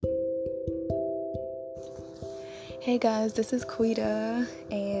Hey guys, this is Quita,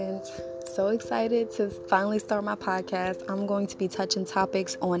 and so excited to finally start my podcast. I'm going to be touching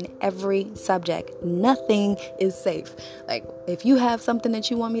topics on every subject. Nothing is safe. Like, if you have something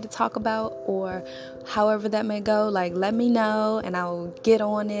that you want me to talk about, or however that may go, let me know and I'll get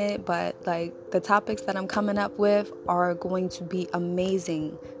on it. But the topics that I'm coming up with are going to be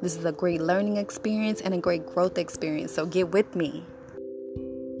amazing. This is a great learning experience and a great growth experience. So get with me.